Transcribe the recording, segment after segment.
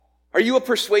Are you a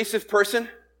persuasive person?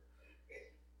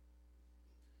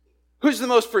 Who's the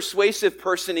most persuasive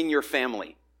person in your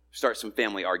family? Start some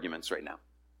family arguments right now.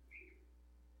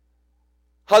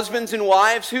 Husbands and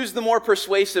wives, who's the more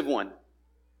persuasive one?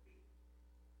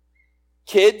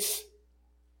 Kids?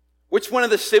 Which one of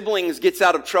the siblings gets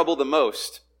out of trouble the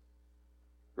most?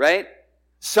 Right?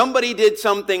 Somebody did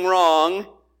something wrong,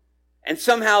 and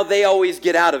somehow they always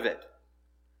get out of it.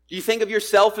 Do you think of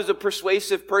yourself as a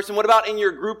persuasive person? What about in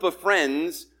your group of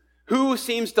friends? Who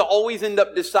seems to always end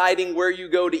up deciding where you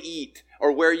go to eat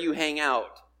or where you hang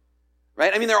out?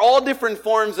 Right? I mean, they're all different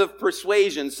forms of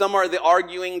persuasion. Some are the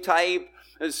arguing type.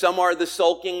 Some are the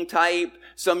sulking type.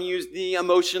 Some use the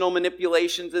emotional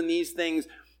manipulations and these things.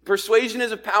 Persuasion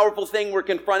is a powerful thing we're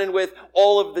confronted with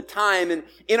all of the time. And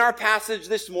in our passage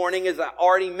this morning, as I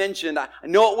already mentioned, I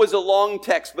know it was a long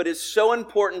text, but it's so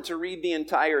important to read the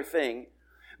entire thing,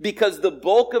 because the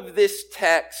bulk of this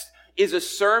text is a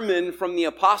sermon from the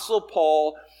Apostle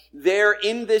Paul there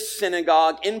in this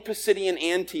synagogue in Pisidian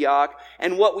Antioch.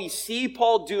 And what we see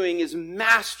Paul doing is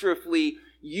masterfully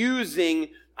using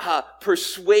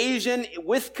persuasion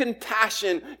with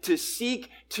compassion to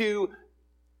seek to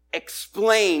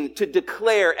explain, to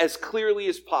declare as clearly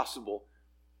as possible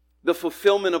the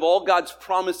fulfillment of all God's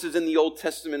promises in the Old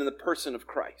Testament in the person of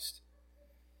Christ.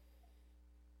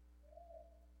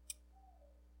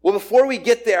 Well, before we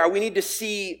get there, we need to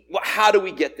see, how do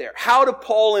we get there? How do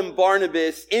Paul and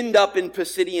Barnabas end up in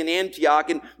Pisidian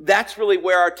Antioch? And that's really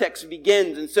where our text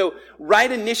begins. And so,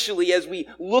 right initially, as we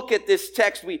look at this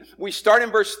text, we start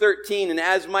in verse 13. And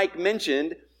as Mike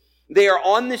mentioned, they are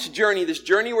on this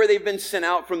journey where they've been sent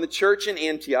out from the church in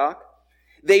Antioch.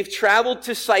 They've traveled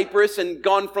to Cyprus and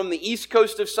gone from the east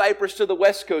coast of Cyprus to the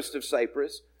west coast of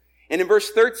Cyprus. And in verse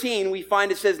 13, we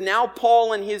find it says, "Now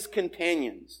Paul and his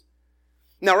companions."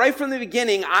 Now, right from the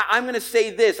beginning, I'm going to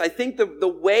say this. I think the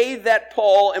way that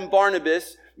Paul and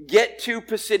Barnabas get to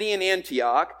Pisidian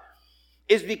Antioch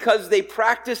is because they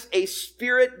practice a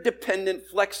spirit-dependent,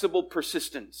 flexible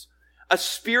persistence. A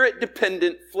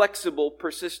spirit-dependent, flexible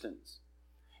persistence.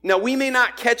 Now, we may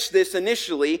not catch this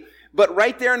initially, but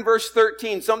right there in verse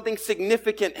 13, something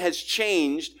significant has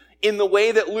changed in the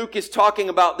way that Luke is talking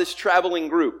about this traveling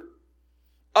group.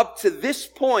 Up to this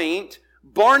point,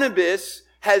 Barnabas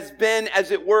has been, as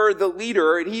it were, the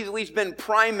leader, and he's at least been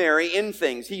primary in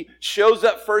things. He shows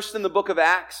up first in the book of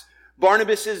Acts.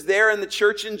 Barnabas is there in the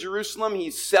church in Jerusalem.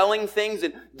 He's selling things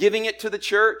and giving it to the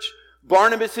church.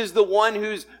 Barnabas is the one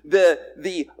who's the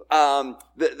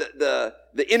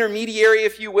intermediary,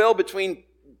 if you will, between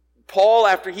Paul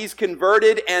after he's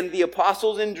converted and the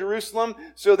apostles in Jerusalem,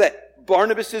 so that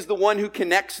Barnabas is the one who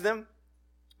connects them.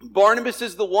 Barnabas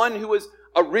is the one who was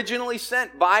originally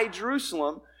sent by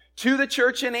Jerusalem to the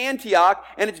church in Antioch,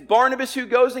 and it's Barnabas who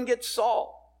goes and gets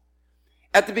Saul.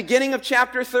 At the beginning of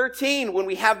chapter 13, when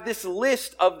we have this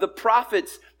list of the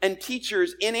prophets and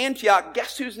teachers in Antioch,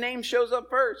 guess whose name shows up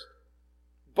first?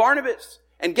 Barnabas.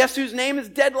 And guess whose name is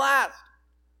dead last?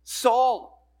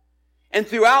 Saul. And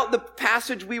throughout the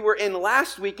passage we were in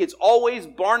last week, it's always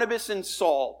Barnabas and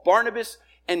Saul. Barnabas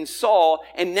and Saul.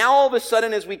 And now all of a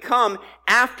sudden, as we come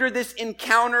after this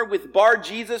encounter with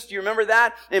Bar-Jesus, do you remember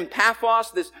that? And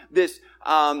Paphos, this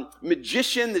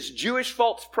magician, this Jewish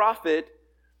false prophet.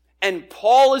 And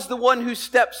Paul is the one who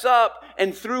steps up.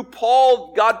 And through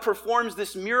Paul, God performs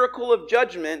this miracle of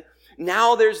judgment.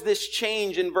 Now there's this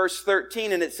change in verse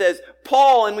 13. And it says,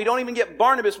 Paul, and we don't even get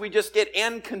Barnabas, we just get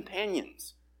and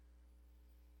companions.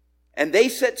 And they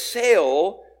set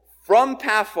sail from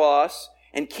Paphos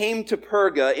and came to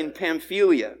Perga in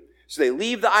Pamphylia. So they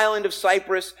leave the island of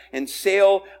Cyprus and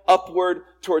sail upward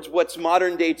towards what's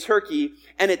modern-day Turkey.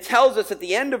 And it tells us at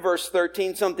the end of verse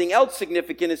 13, something else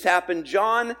significant has happened.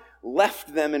 John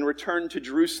left them and returned to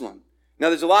Jerusalem. Now,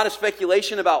 there's a lot of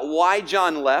speculation about why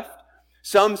John left.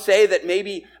 Some say that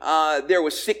maybe there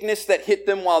was sickness that hit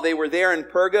them while they were there in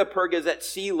Perga. Perga is at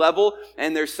sea level,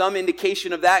 and there's some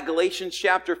indication of that. Galatians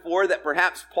chapter 4, that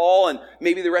perhaps Paul and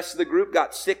maybe the rest of the group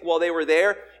got sick while they were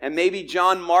there, and maybe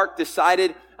John Mark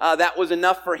decided that was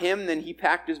enough for him, then he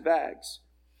packed his bags.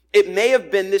 It may have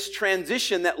been this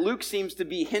transition that Luke seems to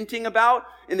be hinting about,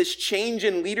 in this change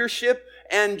in leadership.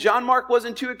 And John Mark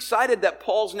wasn't too excited that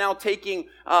Paul's now taking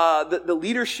the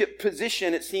leadership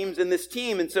position, it seems, in this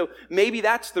team. And so maybe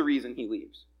that's the reason he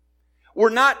leaves. We're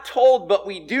not told, but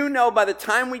we do know by the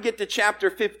time we get to chapter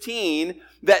 15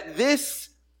 that this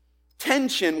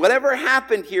tension, whatever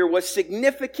happened here, was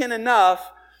significant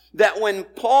enough that when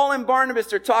Paul and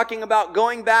Barnabas are talking about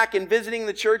going back and visiting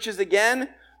the churches again,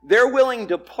 they're willing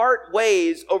to part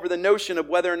ways over the notion of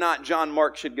whether or not John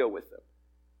Mark should go with them.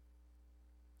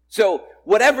 So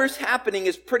whatever's happening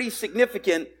is pretty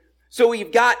significant. So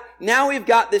we've got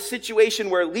this situation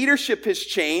where leadership has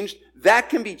changed. That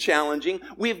can be challenging.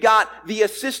 We've got the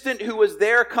assistant who was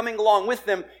there coming along with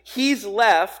them. He's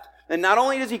left. And not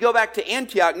only does he go back to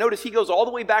Antioch, notice he goes all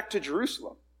the way back to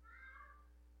Jerusalem.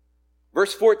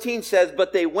 Verse 14 says,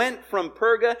 but they went from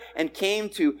Perga and came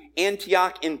to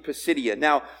Antioch in Pisidia.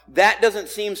 Now, that doesn't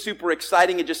seem super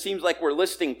exciting. It just seems like we're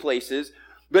listing places.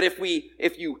 But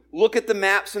if you look at the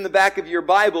maps in the back of your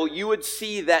Bible, you would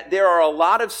see that there are a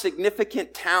lot of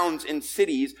significant towns and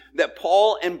cities that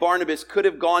Paul and Barnabas could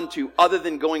have gone to other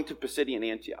than going to Pisidian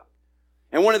Antioch.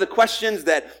 And one of the questions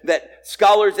that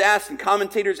scholars ask and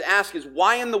commentators ask is,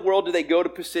 why in the world do they go to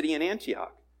Pisidian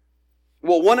Antioch?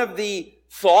 Well, one of the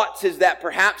thoughts is that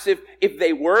perhaps if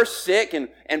they were sick and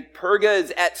Perga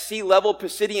is at sea level,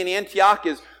 Pisidian Antioch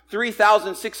is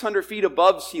 3,600 feet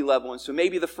above sea level. And so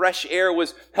maybe the fresh air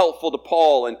was helpful to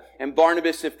Paul and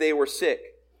Barnabas if they were sick.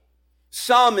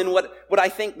 Some, and what I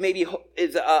think maybe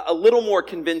is a little more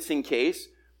convincing case,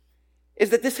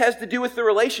 is that this has to do with the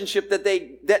relationship that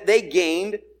they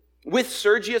gained with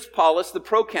Sergius Paulus, the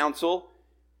proconsul,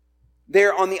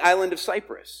 there on the island of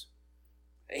Cyprus.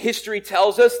 History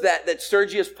tells us that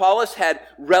Sergius Paulus had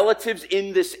relatives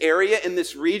in this area, in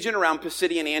this region around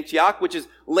Pisidian Antioch, which is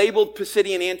labeled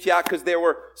Pisidian Antioch because there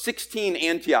were 16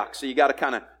 Antiochs. So you got to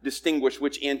kind of distinguish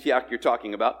which Antioch you're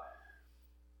talking about.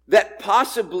 That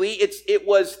possibly it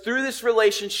was through this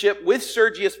relationship with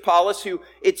Sergius Paulus, who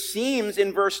it seems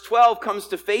in verse 12 comes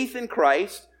to faith in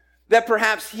Christ, that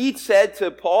perhaps he said to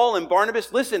Paul and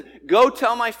Barnabas, listen, go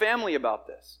tell my family about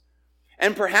this.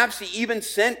 And perhaps he even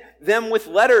sent them with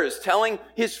letters telling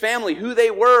his family who they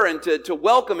were and to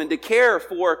welcome and to care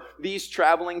for these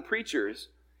traveling preachers.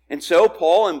 And so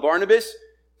Paul and Barnabas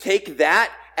take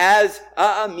that as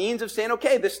a means of saying,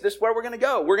 okay, this is where we're going to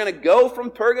go. We're going to go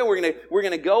from Perga. We're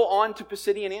going to go on to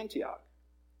Pisidian Antioch.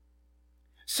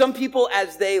 Some people,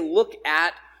 as they look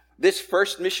at this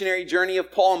first missionary journey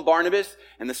of Paul and Barnabas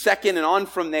and the second and on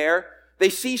from there, they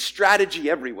see strategy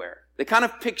everywhere. They kind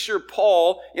of picture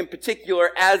Paul in particular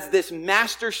as this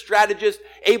master strategist,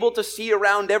 able to see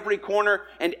around every corner,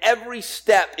 and every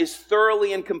step is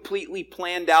thoroughly and completely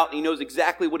planned out, and he knows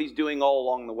exactly what he's doing all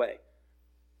along the way.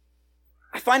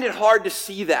 I find it hard to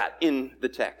see that in the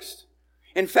text.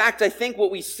 In fact, I think what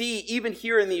we see even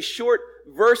here in these short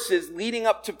verses leading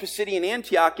up to Pisidian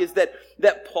Antioch is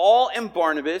that Paul and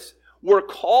Barnabas were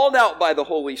called out by the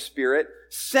Holy Spirit,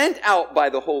 sent out by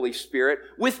the Holy Spirit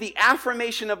with the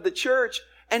affirmation of the church,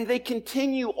 and they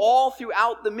continue all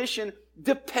throughout the mission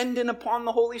dependent upon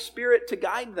the Holy Spirit to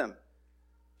guide them.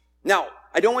 Now,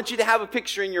 I don't want you to have a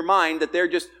picture in your mind that they're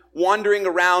just wandering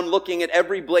around looking at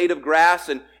every blade of grass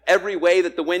and every way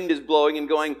that the wind is blowing and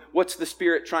going, what's the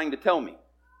Spirit trying to tell me?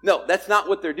 No, that's not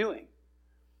what they're doing.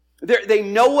 They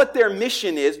know what their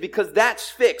mission is because that's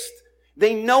fixed.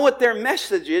 They know what their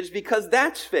message is because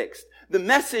that's fixed. The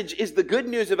message is the good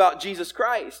news about Jesus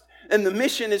Christ. And the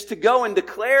mission is to go and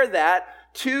declare that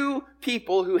to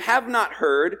people who have not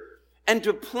heard and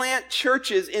to plant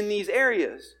churches in these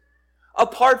areas.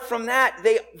 Apart from that,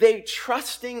 they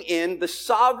trusting in the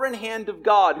sovereign hand of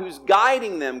God who's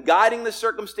guiding them, guiding the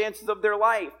circumstances of their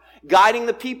life, guiding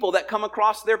the people that come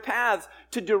across their paths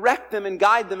to direct them and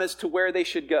guide them as to where they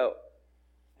should go.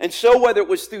 And so whether it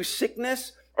was through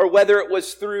sickness or whether it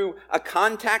was through a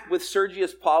contact with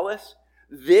Sergius Paulus,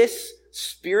 this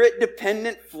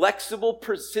Spirit-dependent, flexible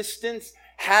persistence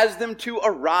has them to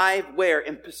arrive where?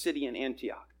 In Pisidian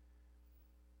Antioch.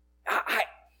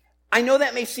 I know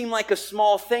that may seem like a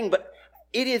small thing, but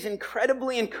it is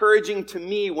incredibly encouraging to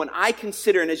me when I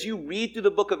consider, and as you read through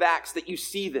the book of Acts, that you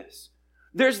see this.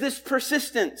 There's this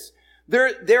persistence.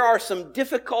 There are some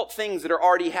difficult things that are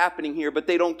already happening here, but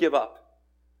they don't give up.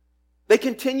 They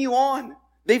continue on.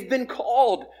 They've been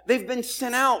called. They've been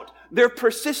sent out. They're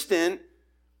persistent.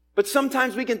 But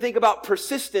sometimes we can think about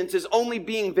persistence as only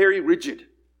being very rigid.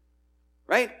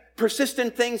 Right?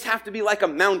 Persistent things have to be like a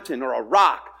mountain or a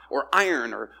rock or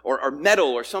iron or metal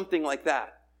or something like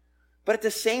that. But at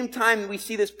the same time we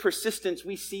see this persistence,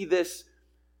 we see this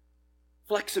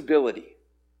flexibility.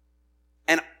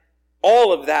 And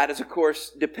all of that is, of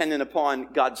course, dependent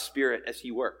upon God's Spirit as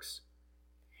He works.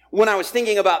 When I was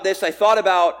thinking about this, I thought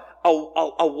about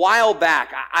a while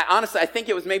back. I think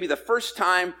it was maybe the first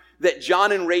time that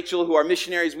John and Rachel, who are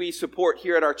missionaries we support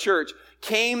here at our church,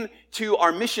 came to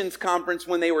our missions conference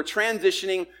when they were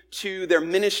transitioning to their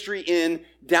ministry in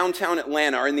downtown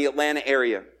Atlanta or in the Atlanta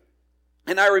area.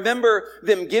 And I remember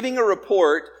them giving a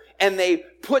report, and they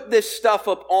put this stuff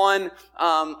up on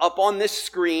this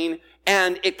screen,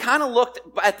 and it kind of looked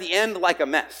at the end like a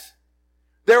mess.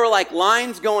 There were like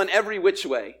lines going every which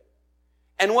way.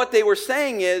 And what they were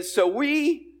saying is, so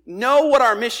we know what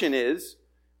our mission is.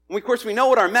 And of course, we know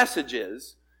what our message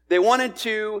is. They wanted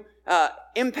to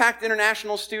impact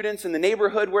international students in the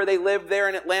neighborhood where they lived there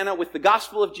in Atlanta with the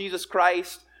gospel of Jesus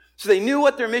Christ. So they knew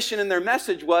what their mission and their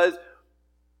message was,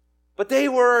 but they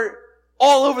were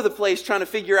all over the place trying to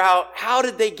figure out how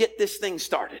did they get this thing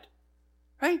started,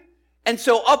 right? And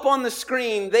so up on the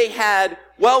screen, they had,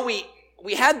 well, we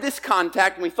had this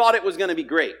contact and we thought it was going to be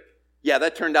great. Yeah,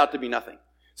 that turned out to be nothing.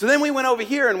 So then we went over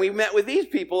here and we met with these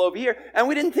people over here and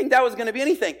we didn't think that was going to be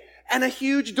anything. And a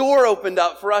huge door opened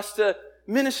up for us to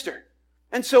minister.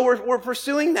 And so we're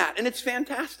pursuing that and it's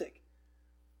fantastic.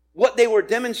 What they were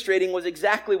demonstrating was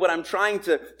exactly what I'm trying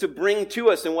to bring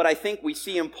to us and what I think we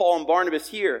see in Paul and Barnabas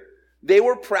here. They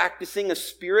were practicing a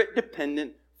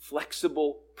spirit-dependent,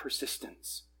 flexible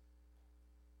persistence.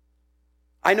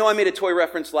 I know I made a toy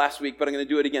reference last week, but I'm going to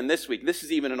do it again this week. This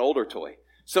is even an older toy.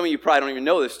 Some of you probably don't even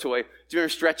know this toy. Do you remember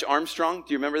Stretch Armstrong?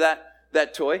 Do you remember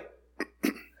that toy?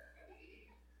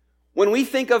 When we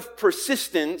think of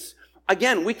persistence,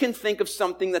 again, we can think of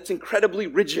something that's incredibly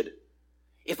rigid.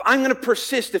 If I'm going to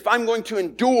persist, if I'm going to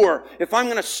endure, if I'm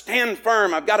going to stand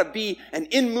firm, I've got to be an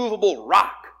immovable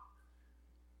rock.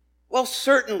 Well,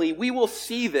 certainly we will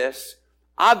see this,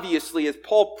 obviously, as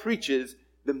Paul preaches,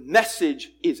 the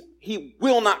message is he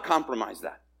will not compromise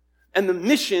that. And the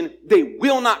mission, they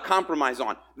will not compromise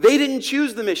on. They didn't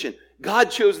choose the mission.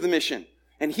 God chose the mission.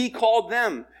 And he called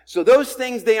them. So those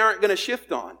things they aren't going to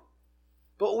shift on.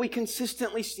 But what we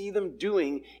consistently see them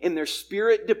doing in their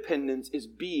spirit dependence is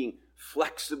being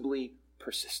flexibly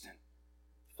persistent.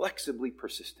 Flexibly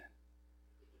persistent.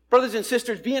 Brothers and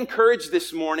sisters, be encouraged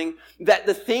this morning that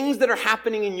the things that are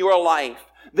happening in your life,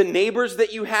 the neighbors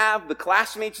that you have, the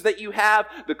classmates that you have,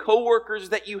 the coworkers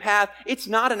that you have, it's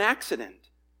not an accident.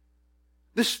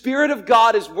 The Spirit of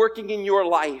God is working in your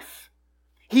life.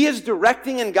 He is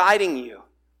directing and guiding you.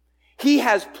 He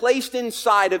has placed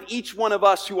inside of each one of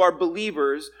us who are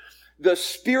believers the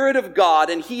Spirit of God,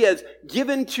 and He has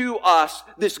given to us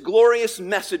this glorious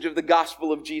message of the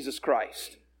gospel of Jesus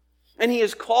Christ. And He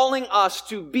is calling us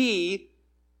to be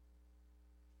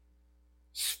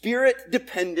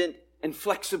Spirit-dependent and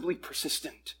flexibly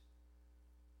persistent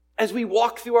as we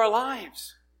walk through our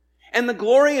lives. And the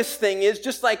glorious thing is,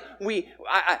 just like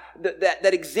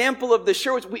that example of the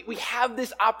shirts, we have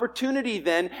this opportunity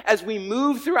then as we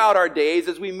move throughout our days,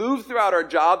 as we move throughout our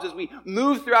jobs, as we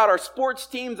move throughout our sports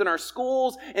teams and our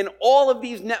schools and all of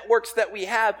these networks that we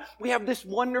have this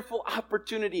wonderful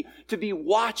opportunity to be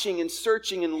watching and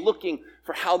searching and looking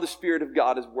for how the Spirit of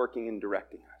God is working and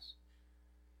directing us,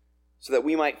 so that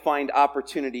we might find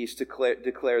opportunities to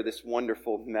declare this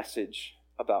wonderful message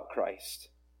about Christ.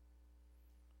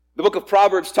 The book of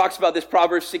Proverbs talks about this.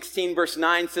 Proverbs 16 verse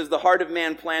 9 says, "The heart of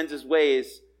man plans his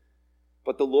ways,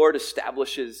 but the Lord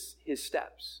establishes his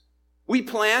steps." We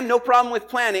plan, no problem with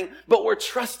planning, but we're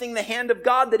trusting the hand of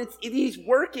God that He's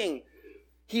working.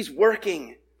 He's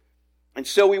working. And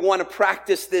so we want to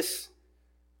practice this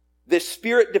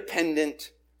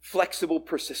spirit-dependent, flexible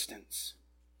persistence.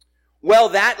 Well,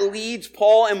 that leads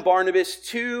Paul and Barnabas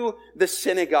to the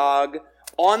synagogue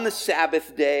on the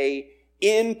Sabbath day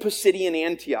in Pisidian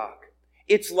Antioch.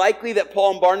 It's likely that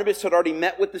Paul and Barnabas had already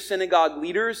met with the synagogue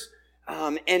leaders,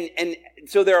 and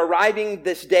so they're arriving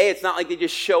this day. It's not like they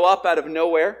just show up out of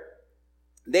nowhere.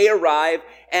 They arrive,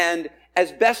 and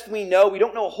as best we know, we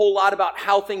don't know a whole lot about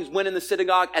how things went in the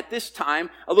synagogue at this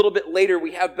time. A little bit later,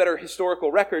 we have better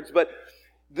historical records, but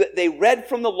they read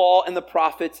from the law and the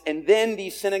prophets, and then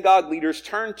these synagogue leaders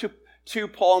turn to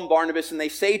Paul and Barnabas, and they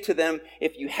say to them,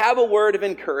 if you have a word of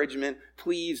encouragement,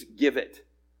 please give it.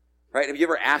 Right? Have you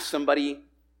ever asked somebody,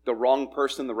 the wrong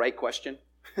person, the right question?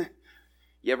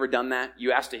 You ever done that?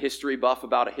 You asked a history buff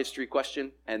about a history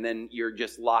question, and then you're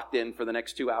just locked in for the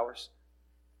next 2 hours?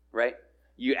 Right?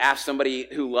 You ask somebody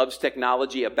who loves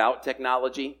technology about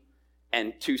technology,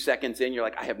 and 2 seconds in, you're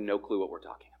like, I have no clue what we're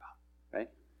talking about. Right?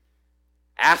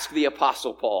 Ask the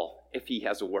Apostle Paul if he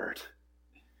has a word.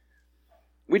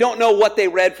 We don't know what they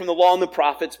read from the law and the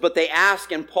prophets, but they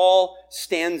ask, and Paul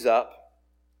stands up.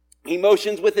 He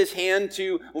motions with his hand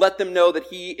to let them know that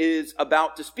he is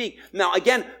about to speak. Now,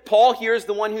 again, Paul here is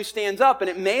the one who stands up, and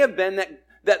it may have been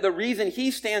that the reason he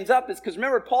stands up is because,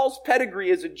 remember, Paul's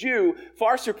pedigree as a Jew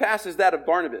far surpasses that of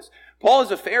Barnabas. Paul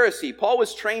is a Pharisee. Paul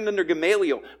was trained under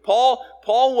Gamaliel. Paul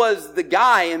was the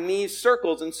guy in these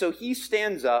circles, and so he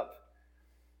stands up.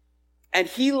 And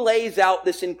he lays out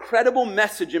this incredible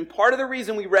message. And part of the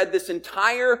reason we read this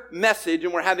entire message,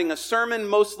 and we're having a sermon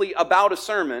mostly about a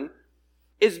sermon,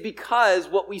 is because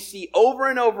what we see over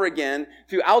and over again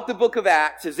throughout the book of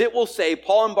Acts is it will say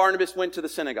Paul and Barnabas went to the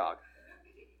synagogue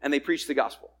and they preached the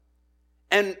gospel.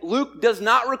 And Luke does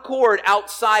not record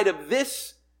outside of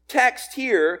this text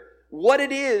here what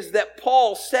it is that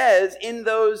Paul says in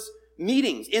those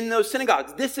meetings, in those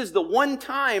synagogues. This is the one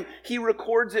time he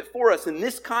records it for us in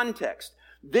this context.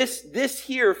 This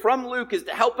here from Luke is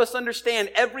to help us understand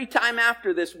every time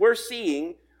after this we're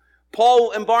seeing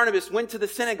Paul and Barnabas went to the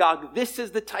synagogue. This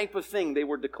is the type of thing they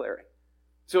were declaring.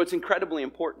 So it's incredibly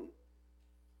important.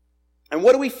 And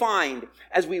what do we find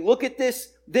as we look at this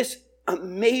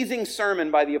amazing sermon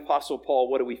by the Apostle Paul?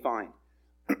 What do we find?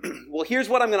 Well, here's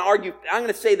what I'm going to argue. I'm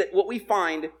going to say that what we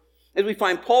find is we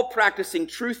find Paul practicing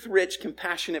truth-rich,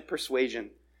 compassionate persuasion.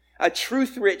 A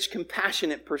truth-rich,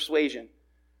 compassionate persuasion.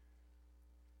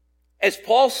 As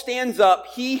Paul stands up,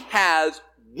 he has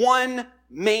one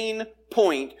main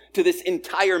point to this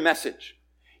entire message.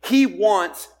 He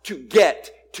wants to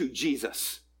get to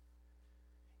Jesus.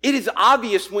 It is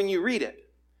obvious when you read it.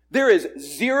 There is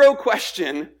zero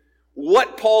question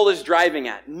what Paul is driving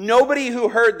at. Nobody who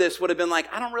heard this would have been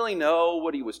like, I don't really know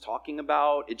what he was talking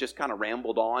about. It just kind of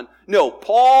rambled on. No,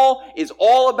 Paul is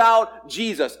all about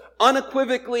Jesus.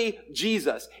 Unequivocally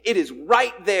Jesus. It is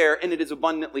right there and it is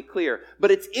abundantly clear.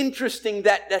 But it's interesting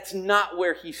that that's not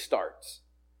where he starts.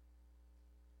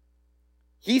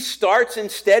 He starts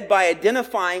instead by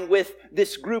identifying with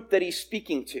this group that he's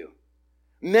speaking to.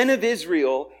 Men of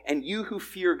Israel and you who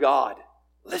fear God,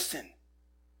 listen.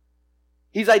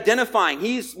 He's identifying.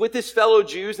 He's with his fellow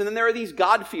Jews, and then there are these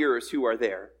God-fearers who are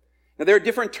there. Now, there are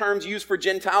different terms used for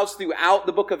Gentiles throughout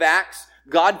the book of Acts.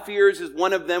 God-fearers is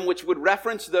one of them, which would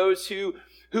reference those who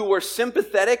were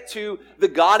sympathetic to the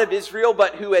God of Israel,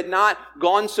 but who had not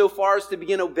gone so far as to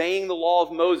begin obeying the law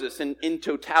of Moses in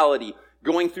totality,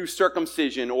 going through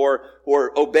circumcision or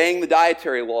obeying the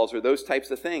dietary laws or those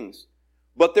types of things.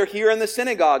 But they're here in the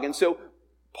synagogue, and so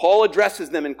Paul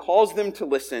addresses them and calls them to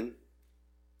listen.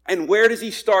 And where does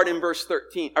he start in verse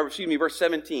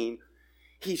 17?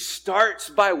 He starts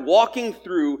by walking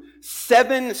through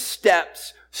 7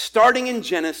 steps, starting in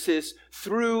Genesis,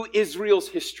 through Israel's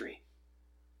history.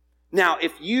 Now,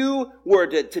 if you were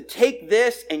to take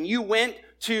this and you went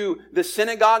to the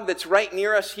synagogue that's right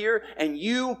near us here, and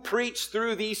you preached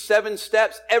through these 7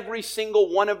 steps, every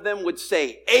single one of them would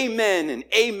say, amen and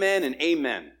amen and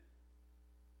amen.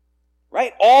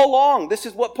 Right? All along, this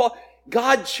is what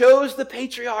God chose the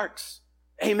patriarchs.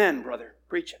 Amen, brother.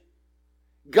 Preach it.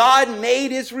 God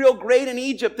made Israel great in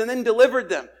Egypt and then delivered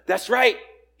them. That's right.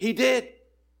 He did.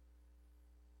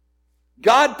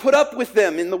 God put up with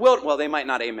them in the wilderness. Well, they might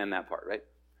not amen that part, right?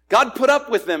 God put up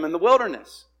with them in the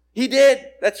wilderness. He did.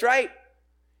 That's right.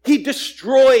 He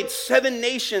destroyed 7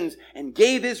 nations and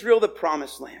gave Israel the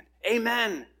promised land.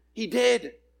 Amen. He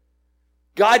did.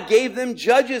 God gave them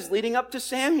judges leading up to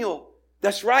Samuel.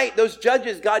 That's right. Those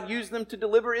judges, God used them to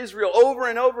deliver Israel over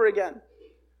and over again.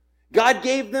 God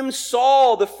gave them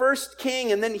Saul, the first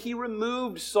king, and then he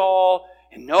removed Saul.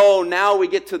 And now we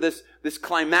get to this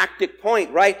climactic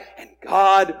point, right? And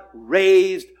God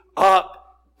raised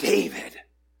up David,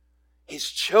 his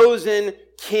chosen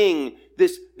king,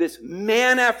 this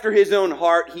man after his own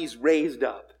heart, he's raised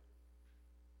up.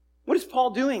 What is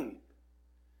Paul doing?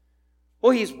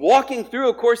 Well, he's walking through,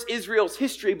 of course, Israel's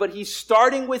history, but he's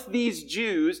starting with these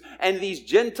Jews and these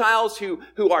Gentiles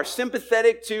who are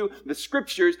sympathetic to the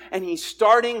scriptures, and he's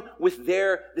starting with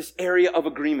this area of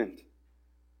agreement.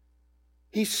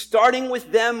 He's starting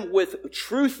with them with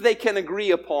truth they can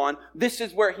agree upon. This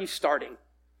is where he's starting.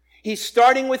 He's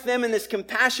starting with them in this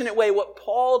compassionate way. What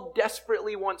Paul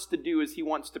desperately wants to do is he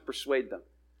wants to persuade them.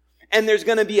 And there's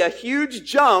going to be a huge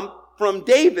jump from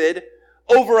David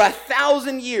over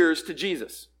 1,000 years to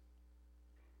Jesus.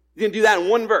 He's going to do that in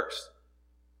one verse.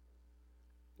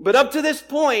 But up to this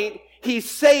point, he's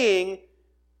saying,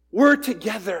 we're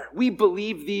together. We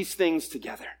believe these things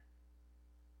together.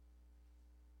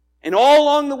 And all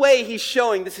along the way, he's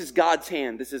showing this is God's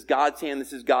hand, this is God's hand,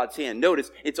 this is God's hand. Notice,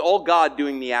 it's all God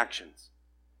doing the actions.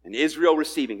 And Israel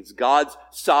receiving. It's God's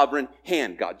sovereign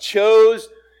hand. God chose,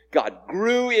 God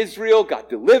grew Israel, God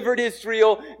delivered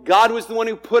Israel, God was the one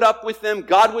who put up with them,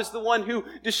 God was the one who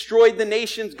destroyed the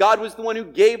nations, God was the one who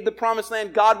gave the promised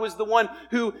land, God was the one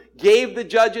who gave the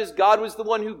judges, God was the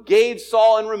one who gave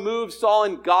Saul and removed Saul,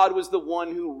 and God was the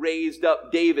one who raised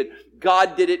up David.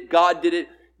 God did it, God did it,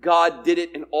 God did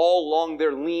it, and all along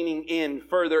they're leaning in,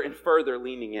 further and further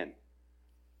leaning in.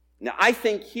 Now I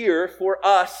think here for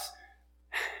us,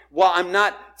 while I'm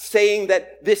not saying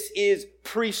that this is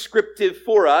prescriptive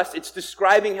for us, it's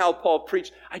describing how Paul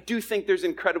preached, I do think there's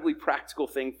an incredibly practical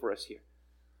thing for us here.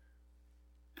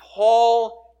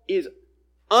 Paul is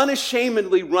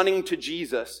unashamedly running to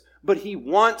Jesus, but he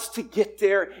wants to get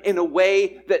there in a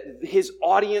way that his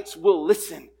audience will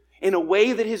listen, in a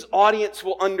way that his audience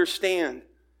will understand.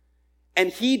 And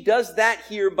he does that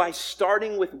here by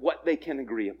starting with what they can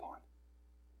agree upon.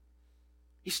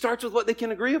 He starts with what they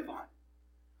can agree upon.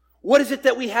 What is it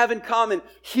that we have in common?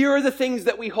 Here are the things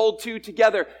that we hold to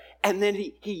together. And then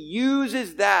he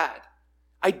uses that,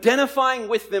 identifying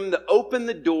with them, to open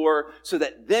the door so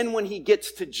that then when he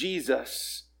gets to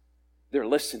Jesus, they're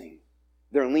listening.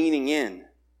 They're leaning in.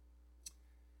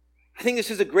 I think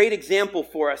this is a great example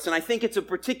for us, and I think it's a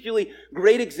particularly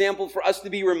great example for us to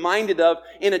be reminded of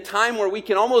in a time where we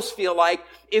can almost feel like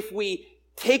if we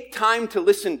take time to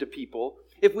listen to people,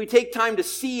 if we take time to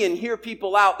see and hear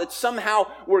people out, that somehow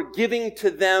we're giving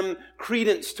to them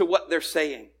credence to what they're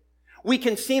saying. We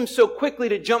can seem so quickly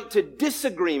to jump to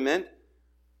disagreement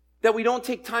that we don't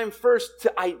take time first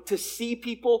to see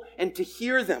people and to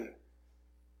hear them.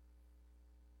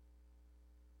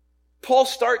 Paul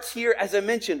starts here, as I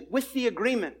mentioned, with the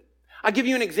agreement. I'll give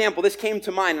you an example. This came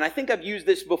to mind, and I think I've used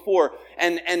this before,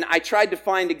 and I tried to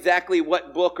find exactly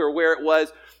what book or where it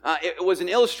was. It was an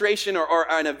illustration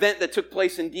or an event that took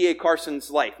place in D.A. Carson's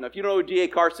life. Now, if you don't know who D.A.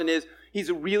 Carson is, he's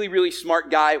a really, really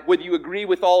smart guy. Whether you agree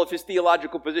with all of his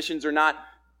theological positions or not,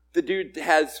 the dude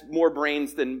has more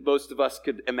brains than most of us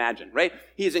could imagine, right?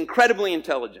 He is incredibly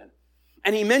intelligent.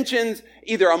 And he mentions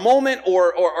either a moment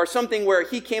or something where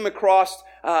he came across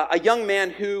a young man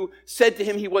who said to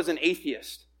him he was an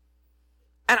atheist.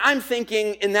 And I'm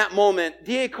thinking in that moment,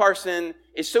 D.A. Carson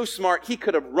is so smart, he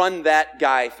could have run that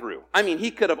guy through. I mean,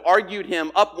 he could have argued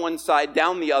him up one side,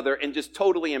 down the other, and just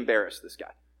totally embarrassed this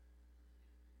guy.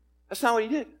 That's not what he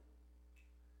did.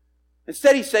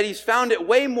 Instead, he said he's found it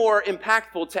way more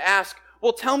impactful to ask,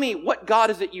 well, tell me, what God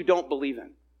is it you don't believe in?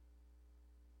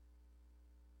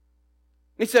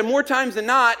 He said more times than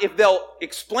not, if they'll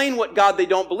explain what God they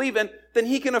don't believe in, then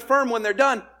he can affirm when they're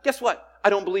done, guess what? I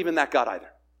don't believe in that God either.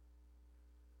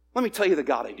 Let me tell you the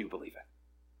God I do believe in.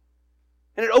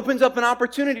 And it opens up an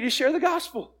opportunity to share the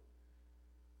gospel.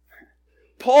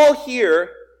 Paul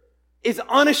here is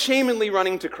unashamedly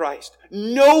running to Christ.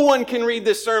 No one can read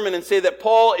this sermon and say that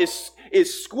Paul is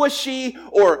squishy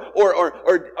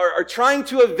or trying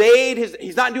to evade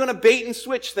he's not doing a bait and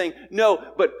switch thing.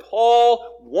 No, but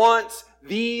Paul wants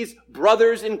these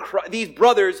brothers in Christ,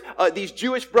 these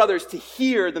Jewish brothers to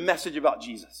hear the message about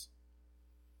Jesus.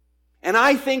 And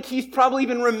I think he's probably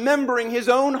even remembering his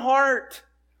own heart,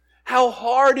 how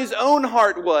hard his own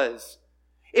heart was.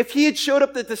 If he had showed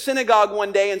up at the synagogue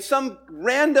one day and some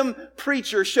random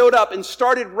preacher showed up and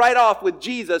started right off with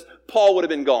Jesus, Paul would have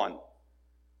been gone.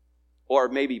 Or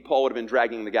maybe Paul would have been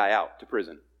dragging the guy out to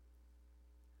prison.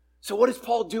 So what is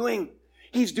Paul doing?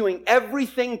 He's doing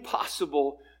everything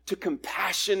possible to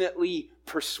compassionately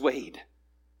persuade.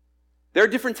 There are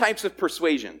different types of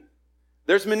persuasion.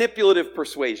 There's manipulative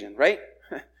persuasion, right?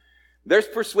 There's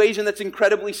persuasion that's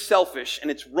incredibly selfish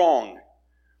and it's wrong.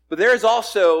 But there is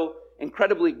also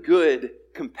incredibly good,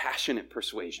 compassionate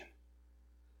persuasion.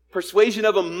 Persuasion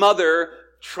of a mother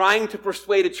trying to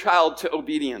persuade a child to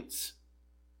obedience.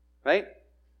 Right?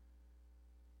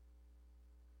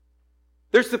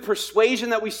 There's the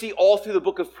persuasion that we see all through the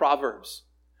book of Proverbs.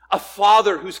 A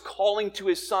father who's calling to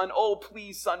his son, oh,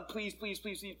 please, son, please, please,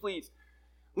 please, please, please.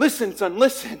 Listen, son,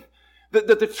 listen.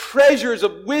 The treasures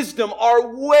of wisdom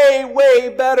are way,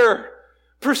 way better.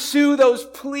 Pursue those,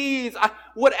 please.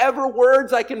 Whatever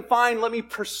words I can find, let me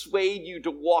persuade you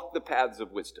to walk the paths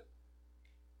of wisdom.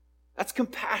 That's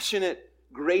compassionate,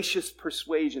 gracious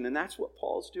persuasion, and that's what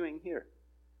Paul's doing here.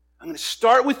 I'm going to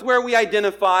start with where we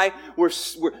identify. We're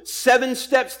 7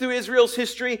 steps through Israel's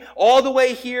history, all the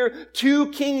way here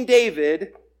to King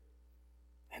David.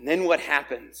 And then what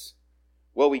happens?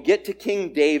 Well, we get to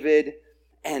King David,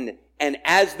 and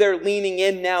as they're leaning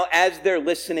in now, as they're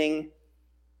listening,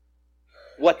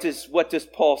 what does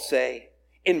Paul say?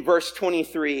 In verse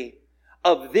 23,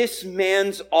 of this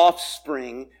man's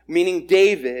offspring, meaning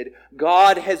David,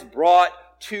 God has brought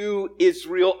to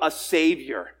Israel a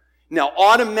Savior. Now,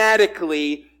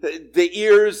 automatically, the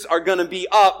ears are going to be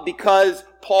up because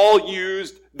Paul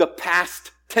used the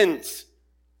past tense.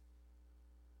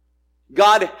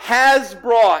 God has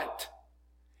brought.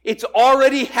 It's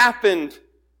already happened.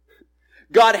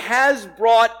 God has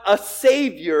brought a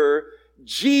Savior,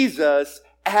 Jesus,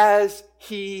 as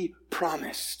He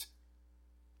promised.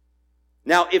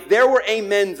 Now, if there were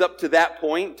amens up to that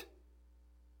point,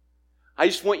 I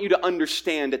just want you to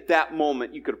understand at that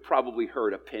moment you could have probably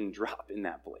heard a pin drop in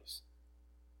that place.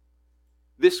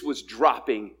 This was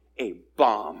dropping a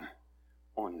bomb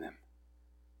on them.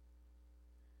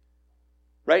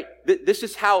 Right? This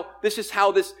is how this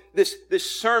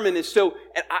sermon is so.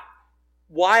 And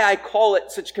why I call it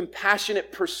such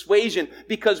compassionate persuasion,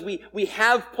 because we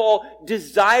have Paul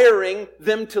desiring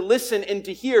them to listen and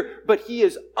to hear, but he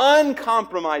is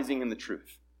uncompromising in the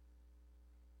truth.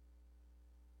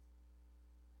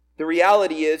 The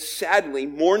reality is, sadly,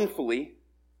 mournfully,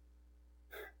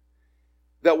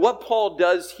 that what Paul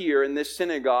does here in this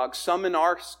synagogue, some in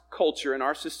our culture, in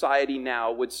our society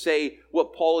now, would say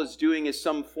what Paul is doing is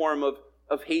some form of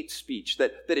hate speech,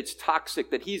 that it's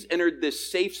toxic, that he's entered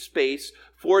this safe space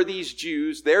for these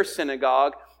Jews, their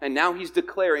synagogue, and now he's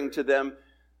declaring to them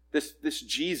this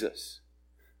Jesus.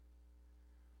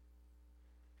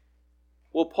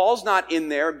 Well, Paul's not in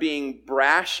there being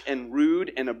brash and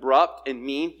rude and abrupt and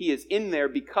mean. He is in there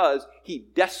because he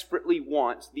desperately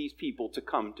wants these people to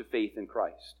come to faith in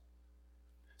Christ.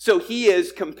 So he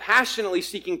is compassionately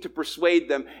seeking to persuade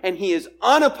them, and he is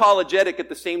unapologetic at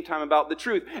the same time about the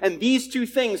truth. And these two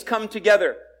things come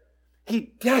together.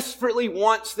 He desperately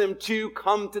wants them to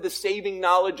come to the saving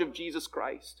knowledge of Jesus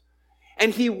Christ.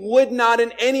 And he would not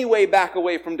in any way back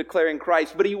away from declaring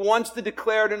Christ, but he wants to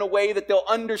declare it in a way that they'll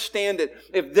understand it.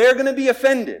 If they're going to be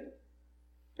offended,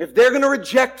 if they're going to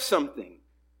reject something,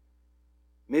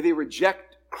 may they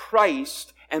reject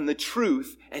Christ and the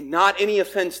truth and not any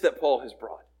offense that Paul has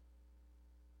brought.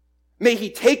 May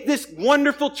he take this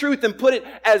wonderful truth and put it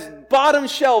as bottom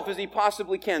shelf as he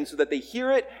possibly can so that they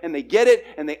hear it and they get it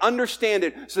and they understand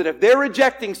it, so that if they're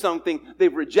rejecting something,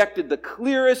 they've rejected the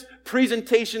clearest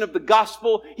presentation of the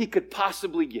gospel he could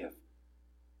possibly give.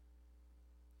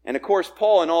 And of course,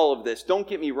 Paul in all of this, don't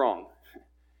get me wrong,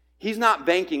 he's not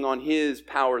banking on his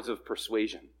powers of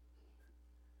persuasion.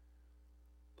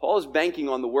 Paul is banking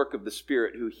on the work of the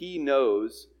Spirit, who he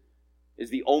knows is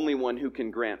the only one who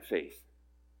can grant faith.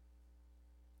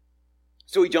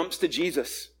 So he jumps to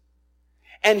Jesus.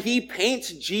 And he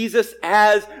paints Jesus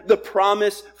as the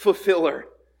promise fulfiller.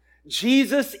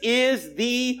 Jesus is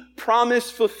the promise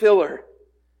fulfiller.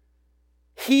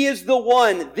 He is the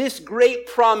one, this great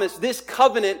promise, this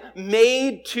covenant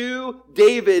made to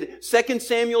David. 2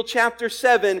 Samuel chapter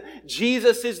 7,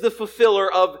 Jesus is the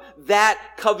fulfiller of that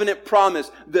covenant promise.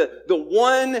 The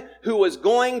one who was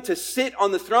going to sit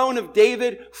on the throne of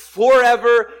David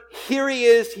forever. Here he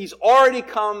is. He's already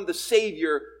come, the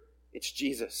Savior. It's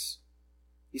Jesus.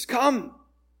 He's come.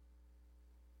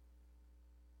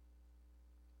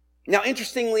 Now,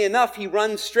 interestingly enough, he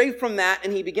runs straight from that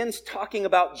and he begins talking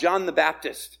about John the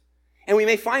Baptist. And we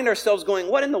may find ourselves going,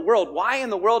 what in the world? Why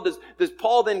in the world does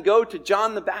Paul then go to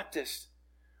John the Baptist?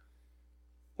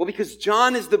 Well, because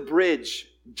John is the bridge.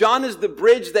 John is the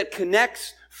bridge that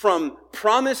connects from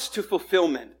promise to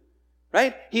fulfillment.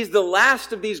 Right? He's the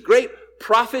last of these great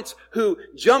prophets who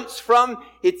jumps from,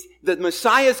 it's the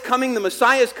Messiah is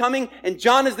coming, and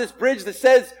John is this bridge that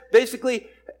says, basically,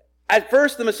 at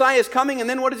first, the Messiah is coming, and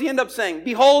then what does he end up saying?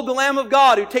 Behold, the Lamb of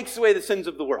God who takes away the sins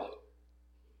of the world.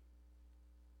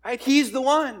 Right? He's the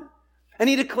one. And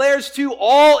he declares to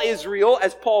all Israel,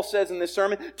 as Paul says in this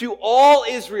sermon, to all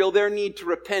Israel their need to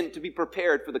repent, to be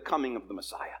prepared for the coming of the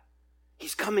Messiah.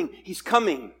 He's coming. He's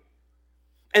coming.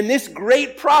 And this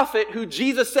great prophet, who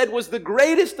Jesus said was the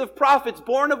greatest of prophets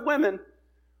born of women,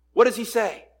 what does he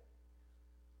say?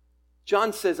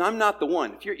 John says, I'm not the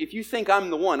one. If you think I'm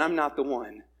the one, I'm not the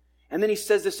one. And then he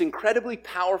says this incredibly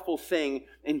powerful thing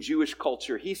in Jewish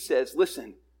culture. He says,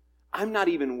 listen, I'm not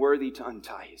even worthy to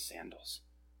untie his sandals.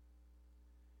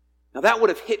 Now that would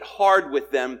have hit hard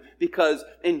with them, because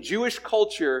in Jewish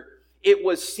culture, it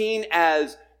was seen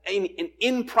as an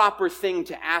improper thing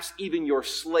to ask even your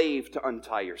slave to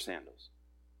untie your sandals.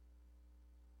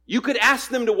 You could ask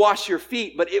them to wash your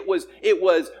feet, but it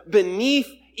was beneath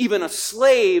even a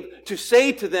slave to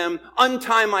say to them,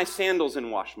 untie my sandals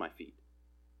and wash my feet.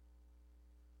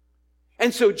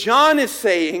 And so John is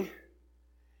saying,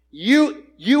 you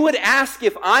would ask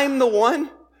if I'm the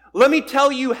one? Let me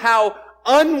tell you how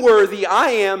unworthy I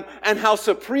am and how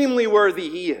supremely worthy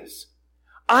he is.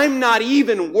 I'm not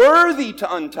even worthy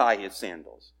to untie his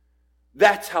sandals.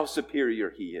 That's how superior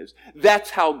he is.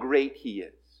 That's how great he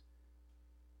is.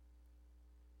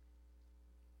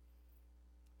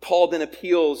 Paul then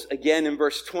appeals again in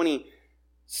verse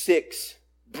 26.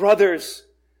 Brothers,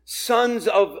 sons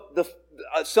of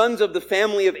the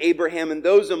family of Abraham, and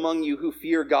those among you who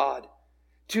fear God,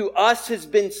 to us has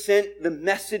been sent the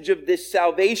message of this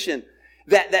salvation.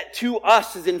 That to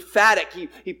us is emphatic.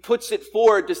 He puts it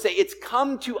forward to say, it's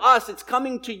come to us, it's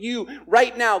coming to you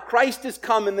right now. Christ has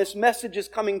come, and this message is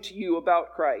coming to you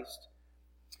about Christ.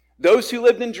 Those who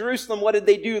lived in Jerusalem, what did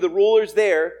they do? The rulers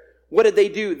there, what did they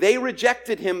do? They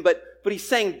rejected him, but he's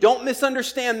saying, don't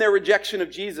misunderstand their rejection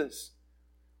of Jesus.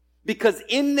 Because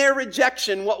in their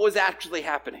rejection, what was actually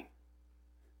happening?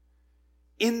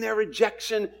 In their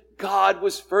rejection, God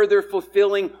was further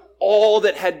fulfilling all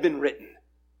that had been written.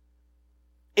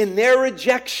 In their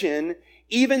rejection,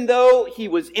 even though he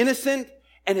was innocent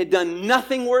and had done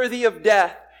nothing worthy of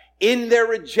death, in their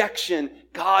rejection,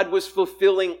 God was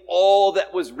fulfilling all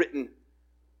that was written.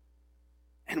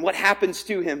 And what happens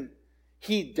to him?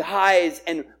 He dies,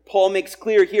 and Paul makes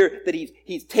clear here that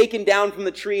he's taken down from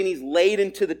the tree and he's laid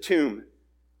into the tomb.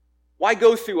 Why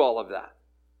go through all of that?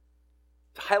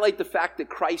 To highlight the fact that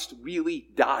Christ really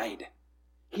died.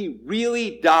 He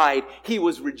really died. He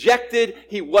was rejected.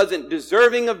 He wasn't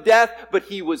deserving of death, but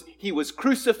he was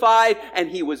crucified and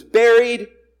he was buried.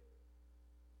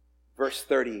 Verse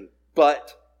 30,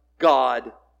 but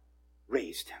God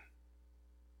raised him.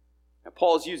 Now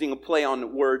Paul is using a play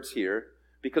on words here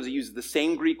because he uses the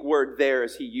same Greek word there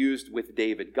as he used with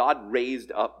David. God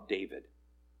raised up David.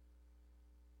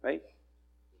 Right?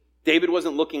 David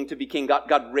wasn't looking to be king.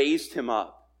 God raised him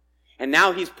up. And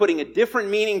now he's putting a different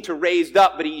meaning to raised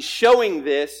up, but he's showing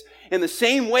this in the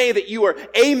same way that you are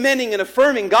amening and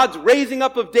affirming God's raising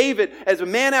up of David as a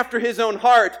man after his own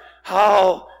heart.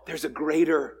 Oh, there's a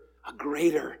greater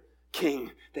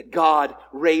king that God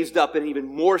raised up in an even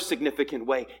more significant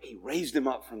way. He raised him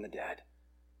up from the dead.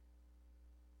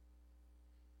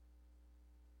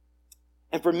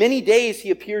 And for many days he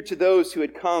appeared to those who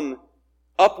had come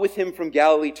up with him from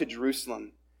Galilee to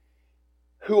Jerusalem,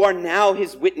 who are now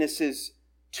his witnesses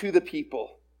to the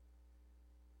people.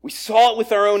 We saw it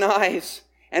with our own eyes,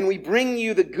 and we bring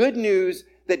you the good news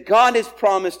that God has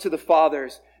promised to the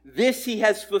fathers. This he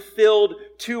has fulfilled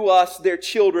to us, their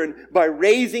children, by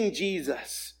raising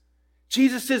Jesus.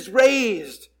 Jesus is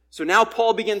raised. So now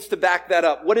Paul begins to back that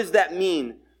up. What does that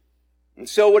mean? And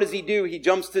so what does he do? He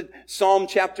jumps to Psalm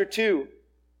chapter 2.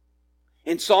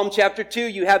 In Psalm chapter 2,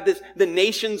 you have this, the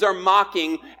nations are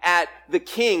mocking at the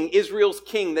king, Israel's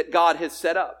king that God has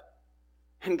set up.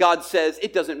 And God says,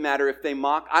 it doesn't matter if they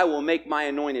mock, I will make my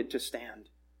anointed to stand.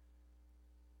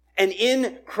 And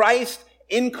in Christ's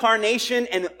incarnation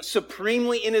and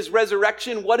supremely in his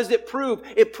resurrection, what does it prove?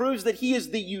 It proves that he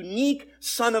is the unique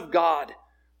Son of God.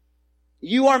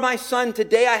 You are my son,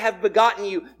 today I have begotten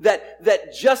you.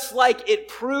 That just like it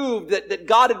proved that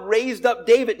God had raised up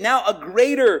David, now a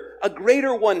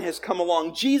greater one has come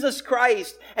along, Jesus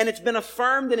Christ, and it's been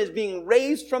affirmed and is being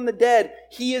raised from the dead.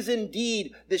 He is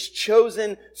indeed this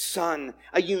chosen son,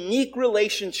 a unique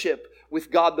relationship with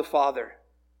God the Father.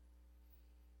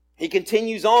 He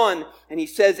continues on and he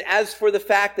says, as for the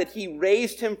fact that he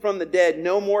raised him from the dead,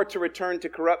 no more to return to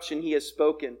corruption, he has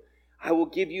spoken. I will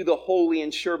give you the holy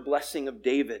and sure blessing of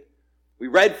David. We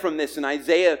read from this in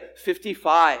Isaiah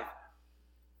 55,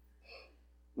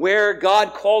 where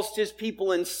God calls to his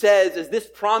people and says, as this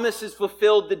promise is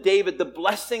fulfilled to David, the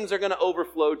blessings are going to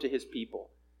overflow to his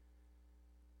people.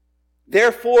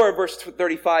 Therefore, verse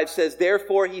 35 says,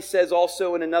 therefore he says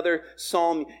also in another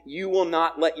psalm, you will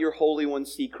not let your Holy One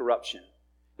see corruption.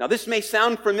 Now this may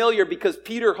sound familiar because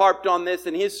Peter harped on this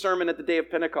in his sermon at the day of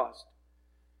Pentecost.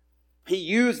 He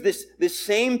used this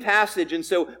same passage, and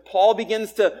so Paul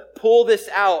begins to pull this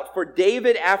out. For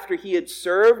David, after he had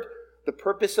served the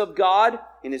purpose of God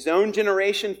in his own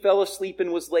generation, fell asleep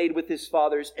and was laid with his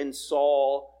fathers and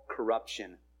saw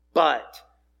corruption. But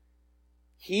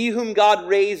he whom God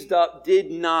raised up did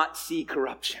not see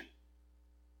corruption.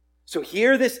 So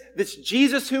here, this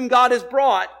Jesus whom God has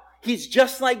brought, he's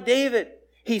just like David.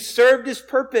 He served his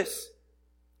purpose.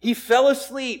 He fell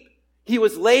asleep. He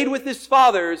was laid with his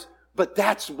fathers. But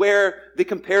that's where the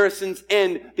comparisons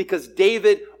end, because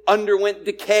David underwent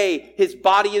decay. His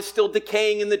body is still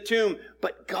decaying in the tomb,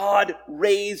 but God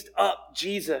raised up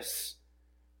Jesus.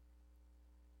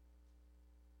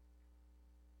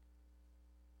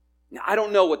 Now, I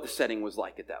don't know what the setting was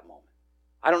like at that moment.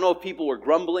 I don't know if people were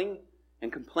grumbling and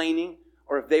complaining,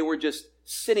 or if they were just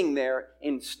sitting there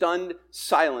in stunned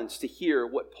silence to hear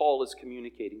what Paul is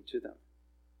communicating to them.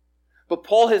 But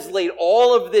Paul has laid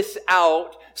all of this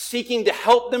out, seeking to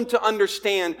help them to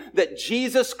understand that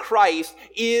Jesus Christ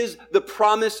is the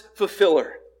promise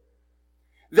fulfiller.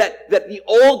 That the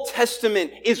Old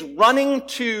Testament is running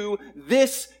to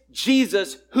this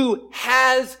Jesus who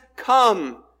has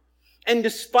come. And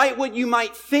despite what you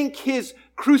might think his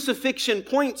crucifixion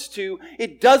points to,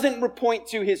 it doesn't point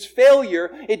to his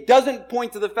failure. It doesn't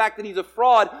point to the fact that he's a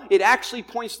fraud. It actually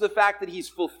points to the fact that he's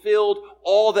fulfilled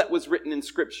all that was written in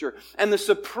Scripture. And the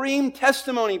supreme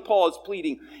testimony Paul is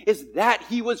pleading is that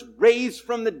he was raised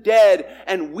from the dead,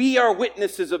 and we are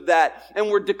witnesses of that.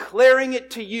 And we're declaring it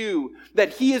to you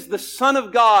that he is the Son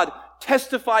of God,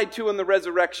 testified to in the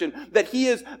resurrection, that he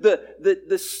is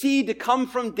the seed to come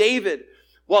from David.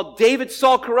 While David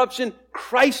saw corruption,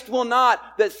 Christ will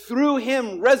not, that through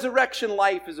him resurrection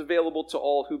life is available to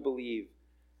all who believe.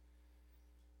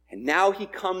 And now he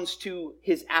comes to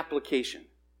his application.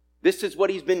 This is what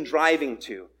he's been driving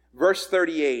to. Verse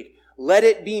 38, let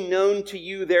it be known to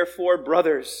you, therefore,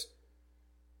 brothers.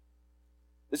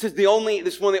 This is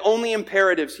one of the only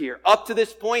imperatives here. Up to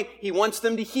this point, he wants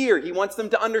them to hear. He wants them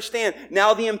to understand.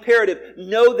 Now the imperative,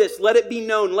 know this, let it be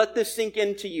known, let this sink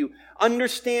into you.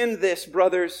 Understand this,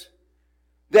 brothers,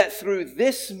 that through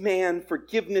this man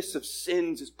forgiveness of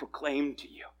sins is proclaimed to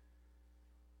you.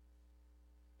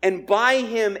 And by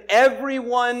him,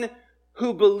 everyone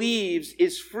who believes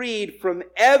is freed from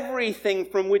everything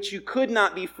from which you could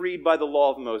not be freed by the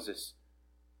law of Moses.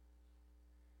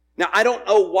 Now, I don't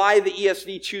know why the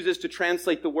ESV chooses to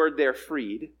translate the word there,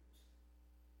 freed.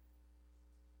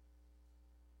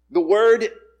 The word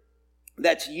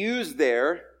that's used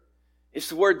there is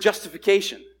the word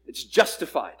justification. It's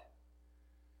justified.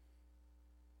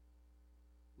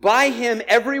 By him,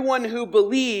 everyone who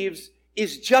believes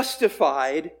is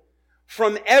justified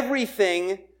from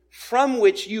everything from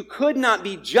which you could not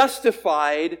be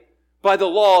justified by the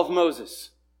law of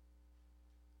Moses.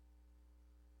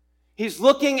 He's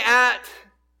looking at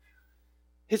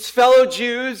his fellow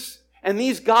Jews and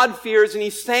these God-fearers, and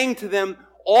he's saying to them,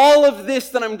 all of this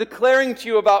that I'm declaring to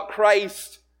you about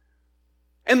Christ,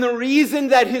 and the reason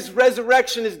that his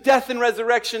resurrection, his death and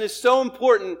resurrection is so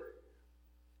important,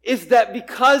 is that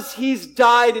because he's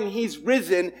died and he's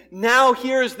risen, now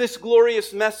here's this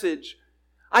glorious message.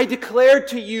 I declare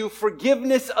to you,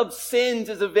 forgiveness of sins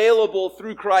is available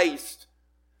through Christ.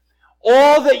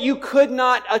 All that you could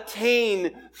not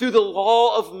attain through the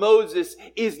law of Moses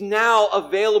is now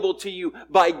available to you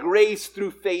by grace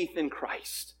through faith in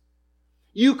Christ.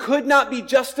 You could not be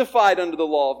justified under the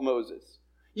law of Moses.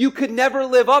 You could never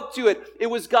live up to it. It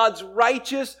was God's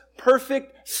righteous,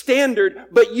 perfect standard,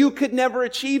 but you could never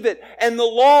achieve it. And the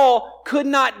law could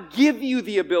not give you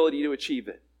the ability to achieve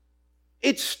it.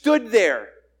 It stood there.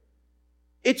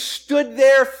 It stood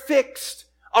there fixed,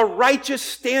 a righteous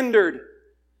standard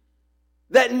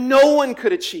that no one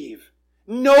could achieve.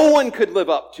 No one could live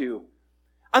up to.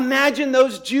 Imagine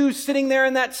those Jews sitting there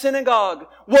in that synagogue.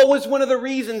 What was one of the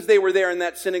reasons they were there in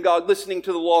that synagogue listening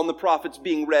to the law and the prophets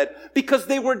being read? Because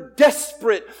they were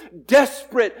desperate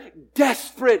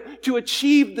to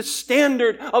achieve the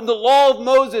standard of the law of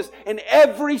Moses. And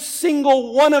every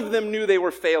single one of them knew they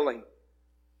were failing.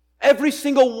 Every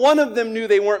single one of them knew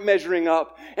they weren't measuring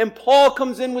up. And Paul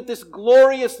comes in with this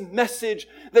glorious message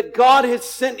that God has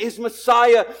sent his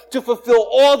Messiah to fulfill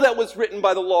all that was written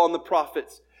by the law and the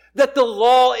prophets. That the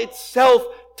law itself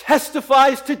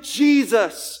testifies to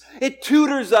Jesus. It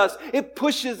tutors us. It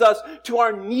pushes us to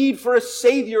our need for a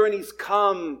Savior, and he's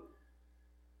come.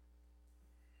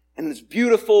 And this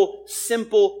beautiful,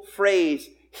 simple phrase,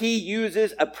 he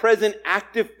uses a present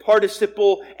active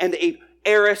participle and a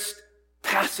aorist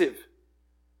passive.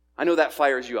 I know that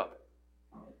fires you up.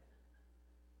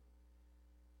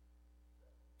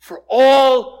 For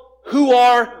all who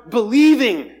are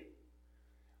believing,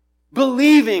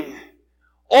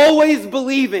 always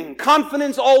believing,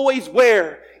 confidence always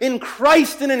where? In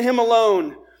Christ and in him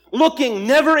alone, looking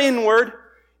never inward,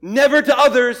 never to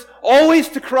others, always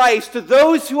to Christ, to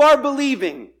those who are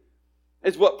believing,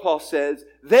 is what Paul says.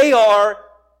 They are,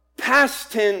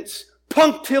 past tense,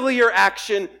 punctiliar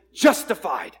action,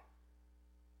 justified.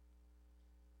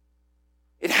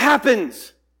 It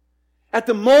happens at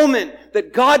the moment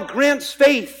that God grants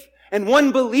faith and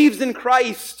one believes in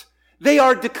Christ. They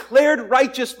are declared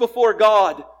righteous before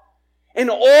God. And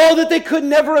all that they could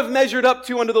never have measured up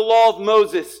to under the law of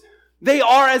Moses, they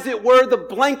are, as it were, the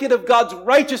blanket of God's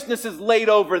righteousness is laid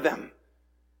over them.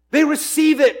 They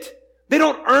receive it. They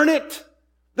don't earn it.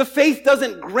 The faith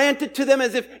doesn't grant it to them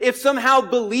as if somehow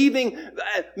believing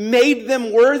made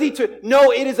them worthy to. No,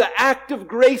 it is an act of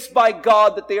grace by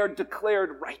God that they are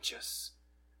declared righteous.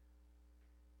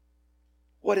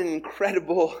 What an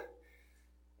incredible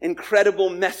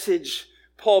message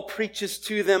Paul preaches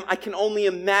to them. I can only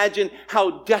imagine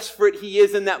how desperate he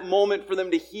is in that moment for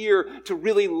them to hear, to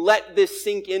really let this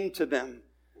sink into them.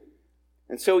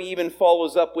 And so he even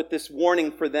follows up with this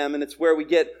warning for them, and it's where we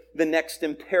get the next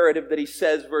imperative that he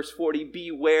says, verse 40,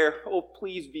 beware, oh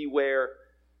please beware.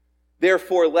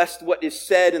 Therefore, lest what is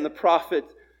said in the prophet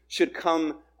should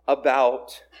come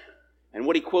about. And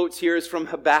what he quotes here is from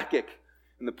Habakkuk.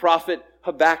 And the prophet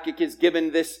Habakkuk is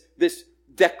given this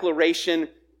declaration.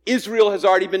 Israel has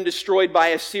already been destroyed by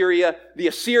Assyria. The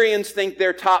Assyrians think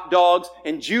they're top dogs,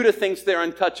 and Judah thinks they're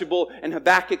untouchable. And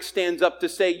Habakkuk stands up to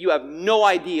say, you have no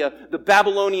idea. The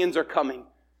Babylonians are coming.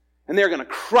 And they're going to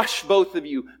crush both of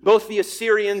you, both the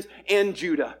Assyrians and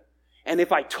Judah. And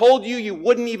if I told you, you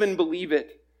wouldn't even believe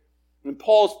it. And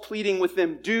Paul's pleading with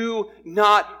them, do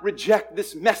not reject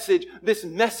this message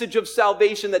of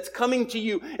salvation that's coming to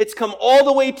you. It's come all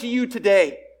the way to you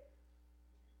today.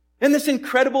 And this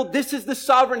is the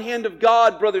sovereign hand of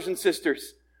God, brothers and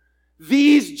sisters.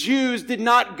 These Jews did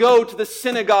not go to the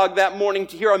synagogue that morning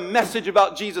to hear a message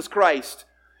about Jesus Christ.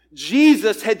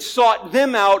 Jesus had sought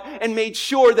them out and made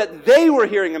sure that they were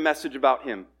hearing a message about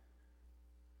Him.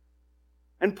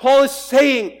 And Paul is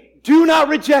saying, do not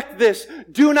reject this.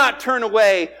 Do not turn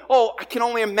away. Oh, I can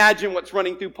only imagine what's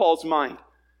running through Paul's mind.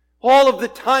 All of the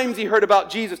times he heard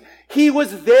about Jesus. He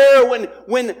was there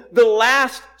when the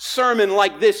last sermon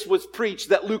like this was preached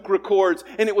that Luke records,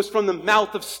 and it was from the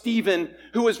mouth of Stephen,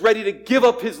 who was ready to give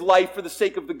up his life for the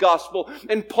sake of the gospel.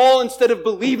 And Paul, instead of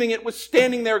believing it, was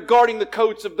standing there guarding the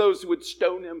coats of those who would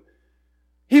stone him.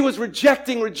 He was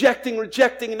rejecting,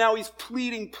 and now he's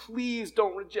pleading, please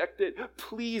don't reject it.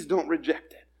 Please don't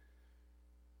reject it.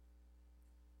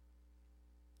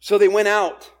 So they went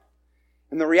out,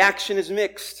 and the reaction is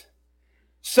mixed.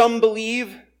 Some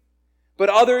believe, but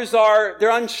others they're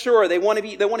unsure. They want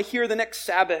to hear the next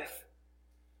Sabbath.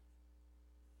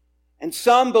 And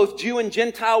some, both Jew and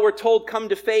Gentile, were told, come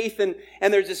to faith. And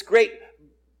there's this great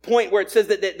point where it says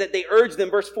that they urged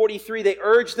them, verse 43, they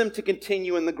urged them to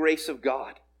continue in the grace of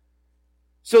God.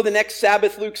 So the next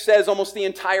Sabbath, Luke says, almost the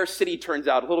entire city turns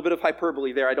out. A little bit of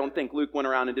hyperbole there. I don't think Luke went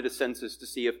around and did a census to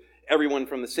see if everyone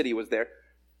from the city was there.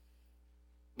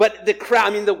 But the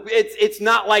crowd, it's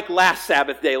not like last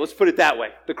Sabbath day. Let's put it that way.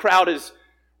 The crowd is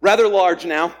rather large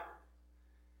now.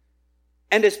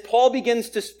 And as Paul begins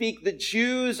to speak, the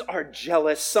Jews are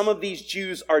jealous. Some of these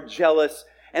Jews are jealous,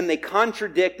 and they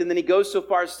contradict, and then he goes so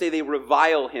far as to say they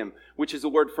revile him, which is a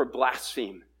word for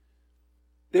blaspheme.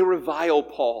 They revile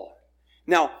Paul.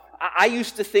 Now, I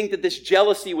used to think that this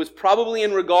jealousy was probably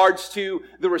in regards to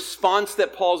the response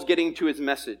that Paul's getting to his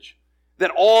message.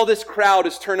 That all this crowd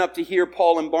has turned up to hear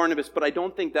Paul and Barnabas, but I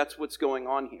don't think that's what's going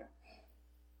on here.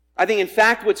 I think, in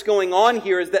fact, what's going on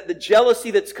here is that the jealousy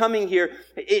that's coming here,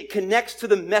 it connects to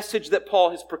the message that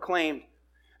Paul has proclaimed.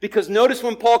 Because notice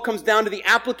when Paul comes down to the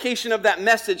application of that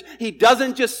message, he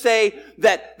doesn't just say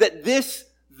that this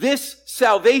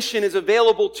salvation is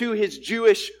available to his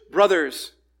Jewish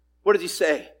brothers. What does he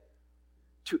say?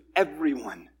 To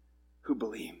everyone who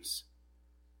believes.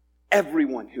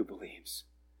 Everyone who believes.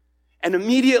 And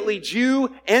immediately Jew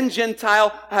and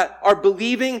Gentile are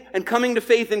believing and coming to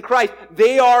faith in Christ.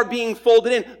 They are being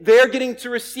folded in. They're getting to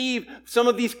receive some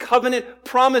of these covenant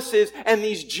promises, and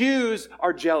these Jews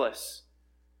are jealous.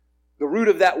 The root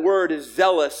of that word is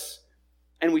zealous.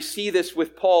 And we see this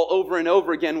with Paul over and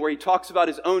over again, where he talks about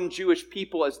his own Jewish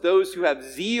people as those who have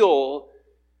zeal,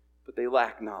 but they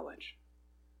lack knowledge.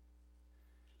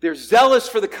 They're zealous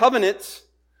for the covenants.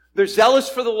 They're zealous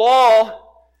for the law.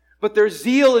 But their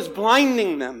zeal is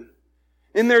blinding them.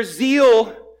 In their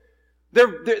zeal,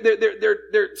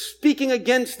 they're speaking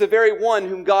against the very one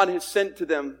whom God has sent to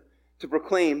them to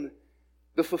proclaim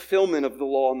the fulfillment of the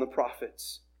law and the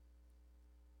prophets.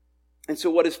 And so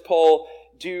what does Paul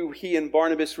do? He and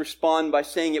Barnabas respond by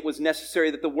saying it was necessary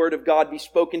that the word of God be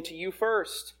spoken to you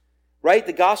first. Right?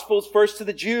 The gospel is first to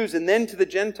the Jews and then to the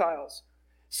Gentiles.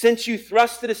 Since you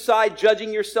thrust it aside,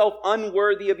 judging yourself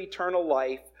unworthy of eternal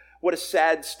life. What a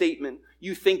sad statement.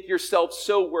 You think yourself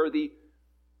so worthy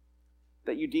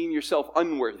that you deem yourself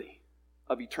unworthy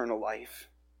of eternal life.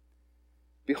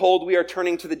 Behold, we are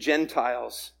turning to the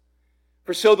Gentiles.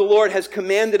 For so the Lord has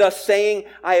commanded us, saying,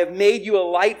 I have made you a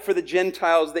light for the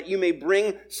Gentiles, that you may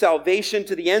bring salvation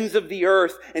to the ends of the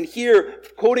earth. And here,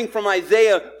 quoting from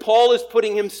Isaiah, Paul is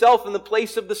putting himself in the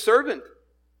place of the servant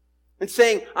and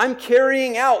saying, I'm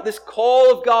carrying out this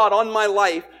call of God on my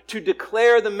life to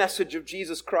declare the message of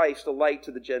Jesus Christ, a light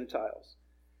to the Gentiles.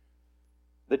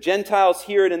 The Gentiles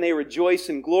hear it and they rejoice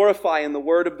and glorify in the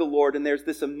word of the Lord. And there's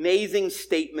this amazing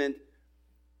statement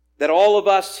that all of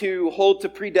us who hold to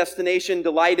predestination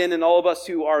delight in, and all of us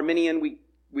who are Arminian, we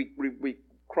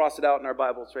cross it out in our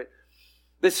Bibles, right?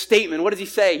 This statement, what does he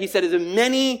say? He said, as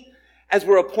many as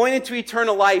were appointed to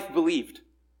eternal life believed.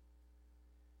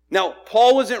 Now,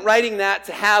 Paul wasn't writing that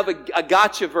to have a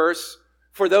gotcha verse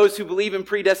for those who believe in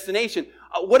predestination.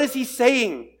 What is he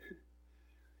saying?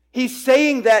 He's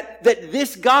saying that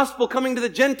this gospel coming to the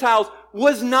Gentiles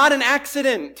was not an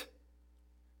accident.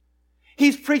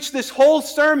 He's preached this whole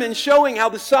sermon showing how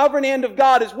the sovereign hand of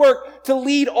God has worked to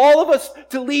lead all of us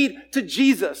to lead to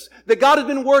Jesus. That God has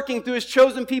been working through His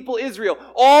chosen people Israel,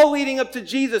 all leading up to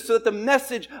Jesus so that the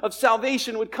message of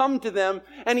salvation would come to them.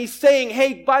 And He's saying,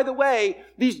 hey, by the way,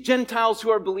 these Gentiles who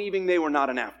are believing, they were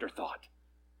not an afterthought.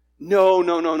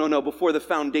 No. Before the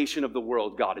foundation of the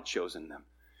world, God had chosen them.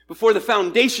 Before the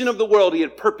foundation of the world, He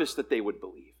had purposed that they would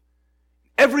believe.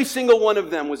 Every single one of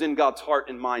them was in God's heart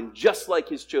and mind, just like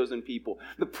His chosen people.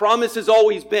 The promise has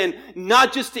always been,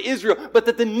 not just to Israel, but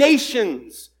that the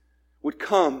nations would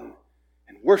come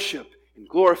and worship and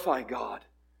glorify God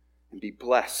and be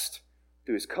blessed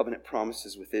through His covenant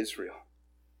promises with Israel.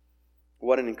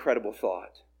 What an incredible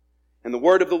thought. And the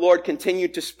word of the Lord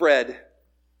continued to spread.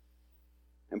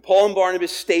 And Paul and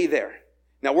Barnabas stay there.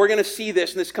 Now we're going to see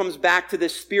this, and this comes back to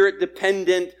this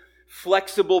spirit-dependent,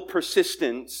 flexible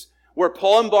persistence, where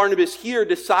Paul and Barnabas here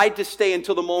decide to stay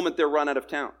until the moment they're run out of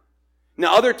town.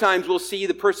 Now other times we'll see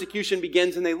the persecution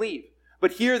begins and they leave.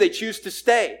 But here they choose to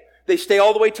stay. They stay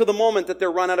all the way till the moment that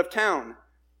they're run out of town.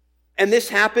 And this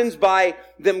happens by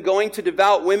them going to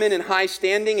devout women in high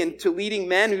standing and to leading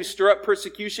men who stir up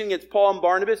persecution against Paul and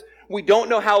Barnabas. We don't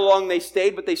know how long they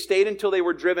stayed, but they stayed until they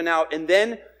were driven out. And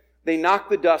then they knock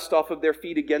the dust off of their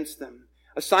feet against them.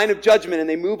 A sign of judgment, and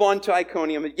they move on to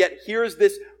Iconium. And yet here's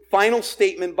this final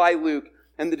statement by Luke.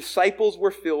 And the disciples were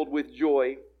filled with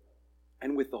joy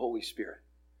and with the Holy Spirit.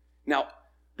 Now,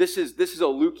 this is a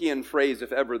Lukean phrase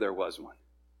if ever there was one.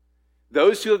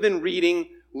 Those who have been reading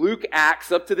Luke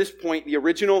Acts up to this point, the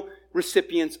original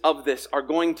recipients of this are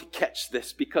going to catch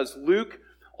this, because Luke,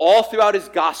 all throughout his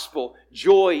gospel,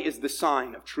 joy is the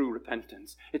sign of true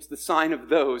repentance. It's the sign of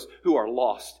those who are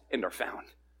lost and are found.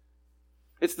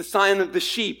 It's the sign of the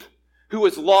sheep who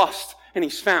was lost and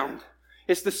he's found.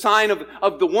 It's the sign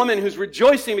of the woman who's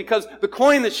rejoicing because the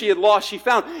coin that she had lost, she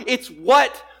found. It's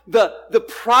what the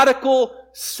prodigal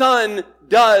son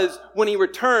does when he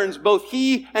returns, both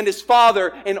he and his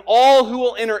father and all who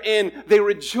will enter in. They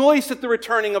rejoice at the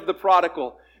returning of the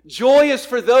prodigal. Joy is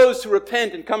for those who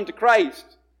repent and come to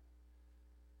Christ.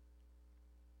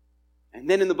 And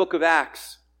then in the book of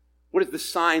Acts, what is the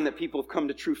sign that people have come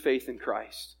to true faith in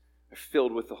Christ? They're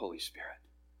filled with the Holy Spirit.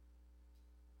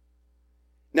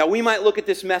 Now we might look at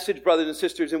this message, brothers and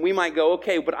sisters, and we might go,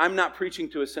 okay, but I'm not preaching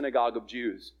to a synagogue of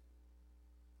Jews.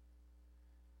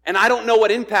 And I don't know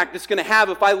what impact it's going to have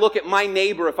if I look at my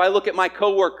neighbor, if I look at my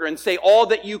coworker and say, all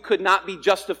that you could not be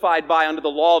justified by under the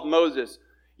law of Moses,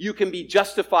 you can be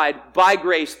justified by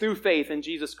grace through faith in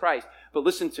Jesus Christ. But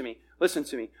listen to me.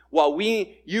 While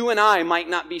you and I might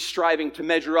not be striving to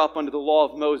measure up under the law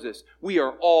of Moses, we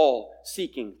are all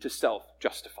seeking to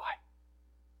self-justify.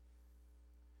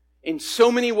 In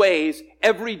so many ways,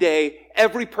 every day,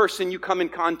 every person you come in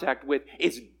contact with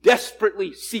is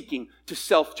desperately seeking to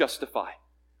self-justify.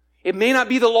 It may not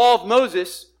be the law of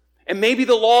Moses. It may be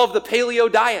the law of the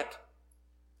paleo diet.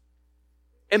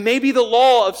 It may be the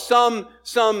law of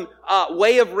some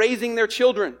way of raising their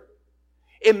children.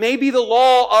 It may be the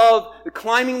law of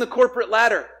climbing the corporate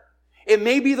ladder. It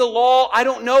may be the law, I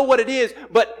don't know what it is,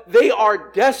 but they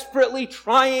are desperately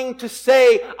trying to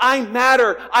say, I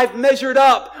matter, I've measured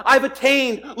up, I've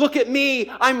attained, look at me,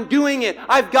 I'm doing it,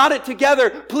 I've got it together,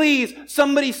 please,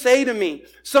 somebody say to me,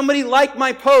 somebody like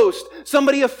my post,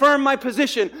 somebody affirm my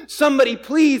position, somebody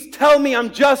please tell me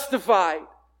I'm justified.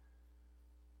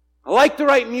 I like the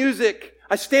right music,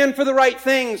 I stand for the right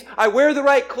things, I wear the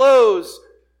right clothes,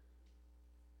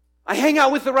 I hang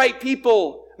out with the right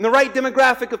people, and the right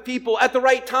demographic of people at the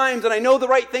right times, and I know the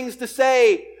right things to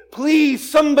say. Please,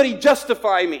 somebody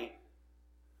justify me.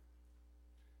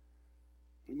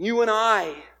 And you and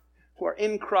I, who are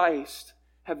in Christ,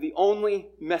 have the only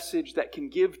message that can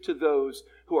give to those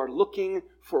who are looking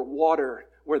for water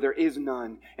where there is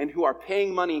none, and who are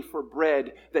paying money for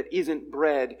bread that isn't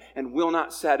bread and will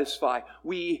not satisfy.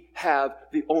 We have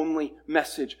the only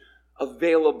message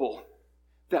available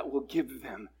that will give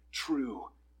them true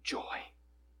joy.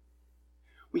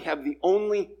 We have the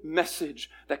only message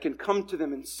that can come to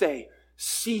them and say,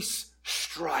 cease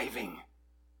striving,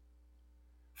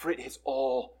 for it has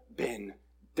all been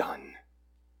done.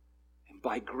 And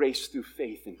by grace through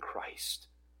faith in Christ,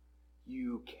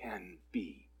 you can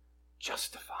be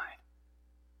justified.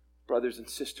 Brothers and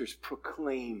sisters,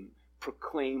 proclaim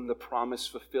the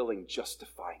promise-fulfilling,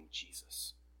 justifying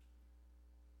Jesus.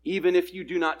 Even if you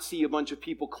do not see a bunch of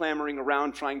people clamoring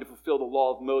around trying to fulfill the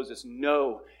law of Moses,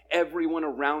 know everyone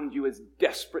around you is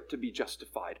desperate to be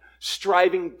justified,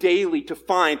 striving daily to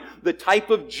find the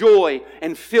type of joy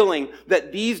and filling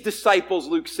that these disciples,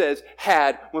 Luke says,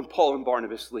 had when Paul and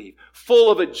Barnabas leave.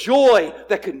 Full of a joy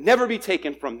that could never be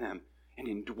taken from them and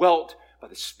indwelt by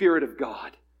the Spirit of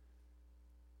God.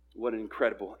 What an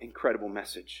incredible, incredible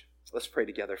message. Let's pray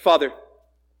together. Father,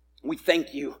 we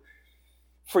thank you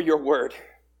for your word.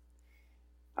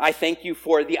 I thank you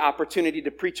for the opportunity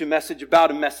to preach a message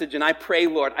about a message, and I pray,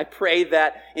 Lord, I pray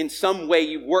that in some way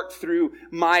you've worked through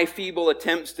my feeble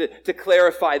attempts to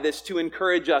clarify this, to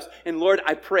encourage us. And Lord,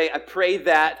 I pray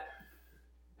that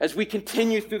as we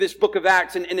continue through this book of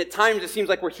Acts, and at times it seems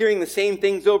like we're hearing the same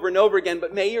things over and over again,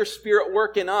 but may your Spirit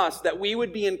work in us, that we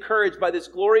would be encouraged by this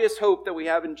glorious hope that we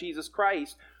have in Jesus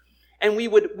Christ. And we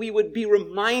would be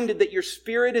reminded that your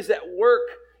Spirit is at work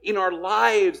in our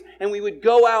lives, and we would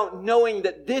go out knowing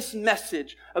that this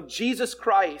message of Jesus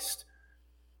Christ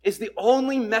is the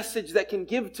only message that can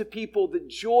give to people the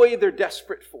joy they're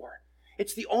desperate for.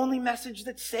 It's the only message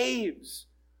that saves.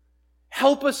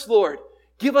 Help us, Lord.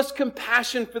 Give us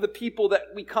compassion for the people that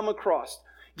we come across.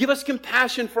 Give us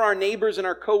compassion for our neighbors and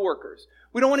our coworkers.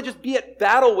 We don't want to just be at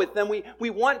battle with them.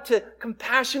 We want to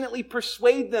compassionately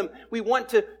persuade them. We want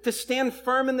to stand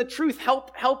firm in the truth.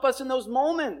 Help us in those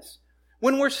moments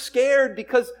when we're scared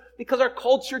because our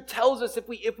culture tells us if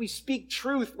we speak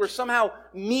truth, we're somehow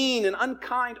mean and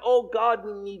unkind. Oh God,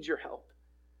 we need your help.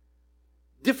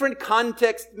 Different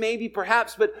context, maybe,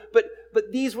 perhaps, but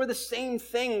these were the same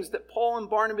things that Paul and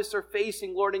Barnabas are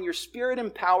facing, Lord, and your Spirit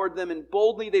empowered them, and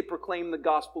boldly they proclaim the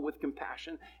gospel with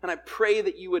compassion. And I pray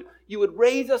that you would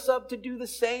raise us up to do the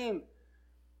same,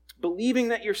 believing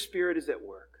that your Spirit is at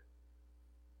work,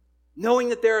 knowing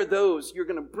that there are those you're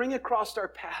going to bring across our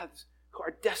paths who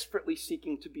are desperately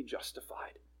seeking to be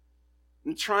justified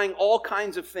and trying all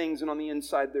kinds of things, and on the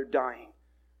inside they're dying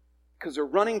because they're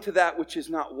running to that which is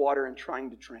not water and trying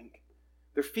to drink.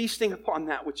 They're feasting upon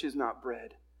that which is not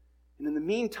bread. And in the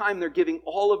meantime, they're giving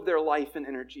all of their life and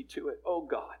energy to it. Oh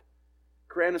God,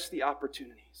 grant us the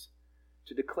opportunities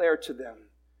to declare to them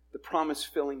the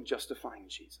promise-filling, justifying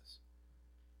Jesus.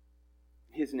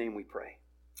 In His name we pray.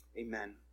 Amen.